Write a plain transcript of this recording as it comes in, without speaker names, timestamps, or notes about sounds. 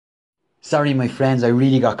Sorry my friends, I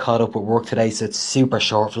really got caught up with work today, so it's a super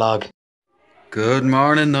short vlog. Good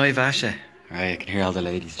morning, Naivasha. Right, I can hear all the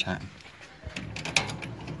ladies chatting.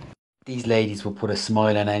 These ladies will put a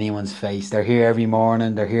smile on anyone's face. They're here every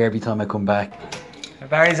morning, they're here every time I come back.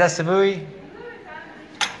 Barry's at Savoy.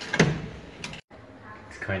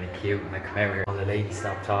 It's kind of cute when I come out here. All the ladies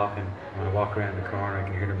stop talking. When I walk around the corner, I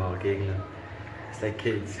can hear them all giggling. It's like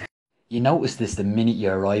kids. You notice this the minute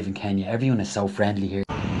you arrive in Kenya. Everyone is so friendly here.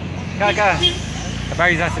 Kaka,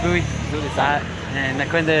 Barry's at Savoy. And I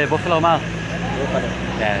kind of Buffalo Mall.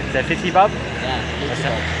 Yeah, is that 50 bob? Yeah,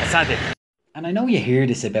 50 bob. And I know you hear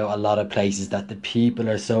this about a lot of places, that the people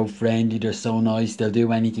are so friendly, they're so nice, they'll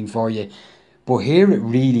do anything for you. But here it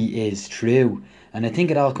really is true. And I think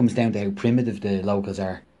it all comes down to how primitive the locals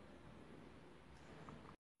are.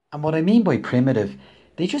 And what I mean by primitive,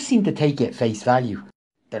 they just seem to take you at face value.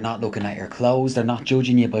 They're not looking at your clothes, they're not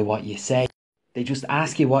judging you by what you say. They just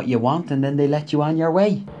ask you what you want and then they let you on your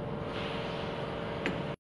way.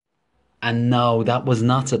 And no, that was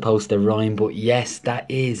not supposed to rhyme, but yes, that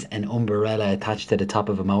is an umbrella attached to the top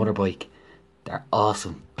of a motorbike. They're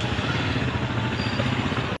awesome.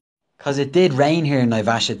 Because it did rain here in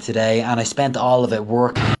Naivasha today and I spent all of it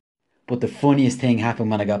working. But the funniest thing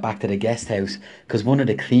happened when I got back to the guest house, because one of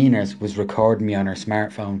the cleaners was recording me on her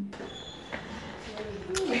smartphone.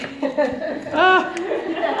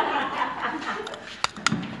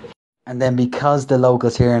 And then because the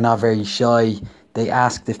locals here are not very shy, they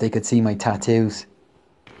asked if they could see my tattoos.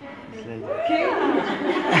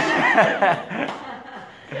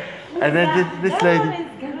 And then this lady...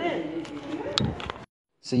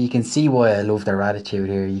 So you can see why I love their attitude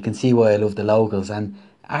here. You can see why I love the locals and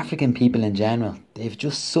African people in general. They've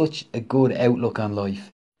just such a good outlook on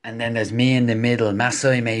life. And then there's me in the middle,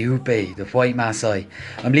 Masai Meupe, the white Masai.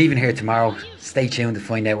 I'm leaving here tomorrow. Stay tuned to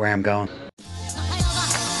find out where I'm going.